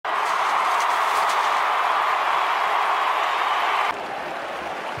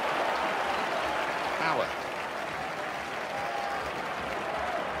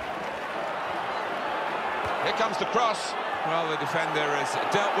comes the cross. Well, the defender has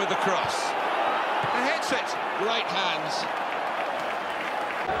dealt with the cross. And hits it. Great hands.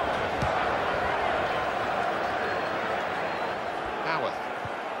 Howarth.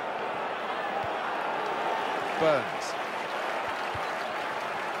 Burns.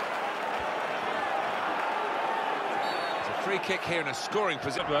 It's a free kick here in a scoring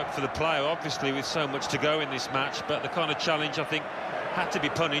position. Work for the player, obviously, with so much to go in this match, but the kind of challenge, I think, had to be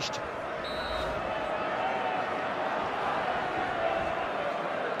punished.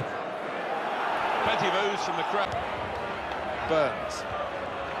 Plenty of ooze from the crowd. Burns.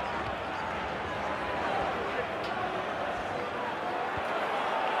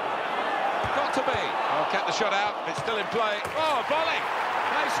 Got to be. Oh, kept the shot out. It's still in play. Oh, volley.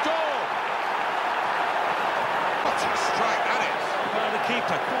 They score. What a strike that is. Well, the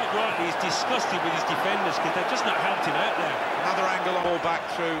keeper, quite rightly, is disgusted with his defenders because they've just not helped him out there. Another angle on ball back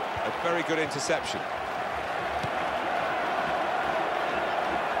through a very good interception.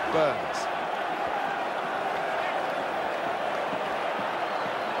 Burns.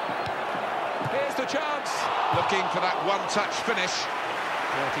 Here's the chance. Looking for that one-touch finish.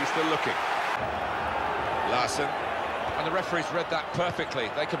 But he's still looking. Larson. And the referee's read that perfectly.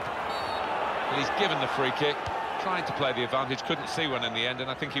 They could... Well, he's given the free kick. Trying to play the advantage, couldn't see one in the end,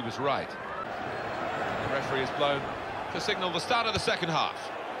 and I think he was right. The referee has blown to signal the start of the second half.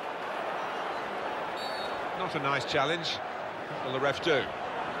 Not a nice challenge. What will the ref do?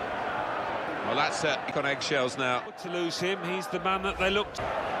 Well, that's on eggshells now. To lose him, he's the man that they looked.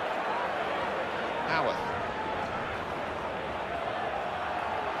 Howarth.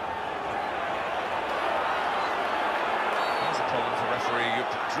 There's a problem for referee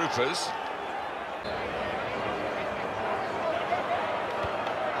Droopers.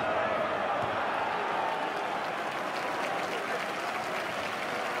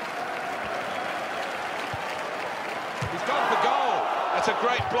 He's gone for goal. That's a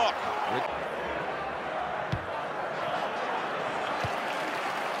great block.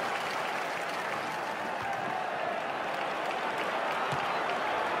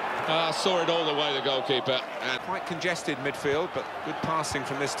 Saw it all the way, the goalkeeper. And quite congested midfield, but good passing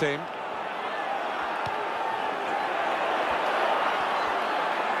from this team.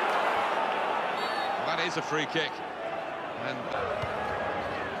 That is a free kick. And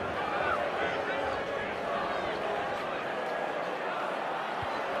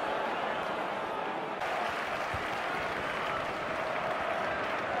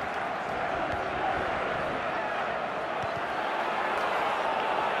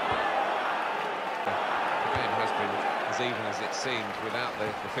even as it seemed without the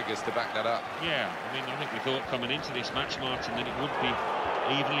figures to back that up. Yeah, I mean, I think we thought coming into this match, Martin, that it would be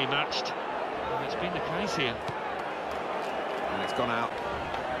evenly matched. And it's been the case here. And it's gone out.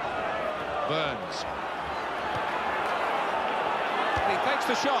 Burns. He takes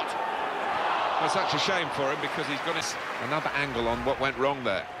the shot. Well, such a shame for him because he's got another angle on what went wrong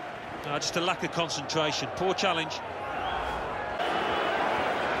there. Just a lack of concentration. Poor challenge.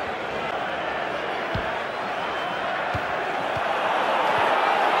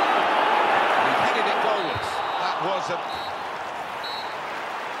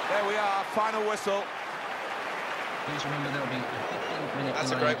 There we are, final whistle. Please remember there'll be a 15-minute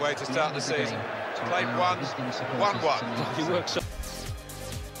That's a great way to start the season. Played 1-1. He works up.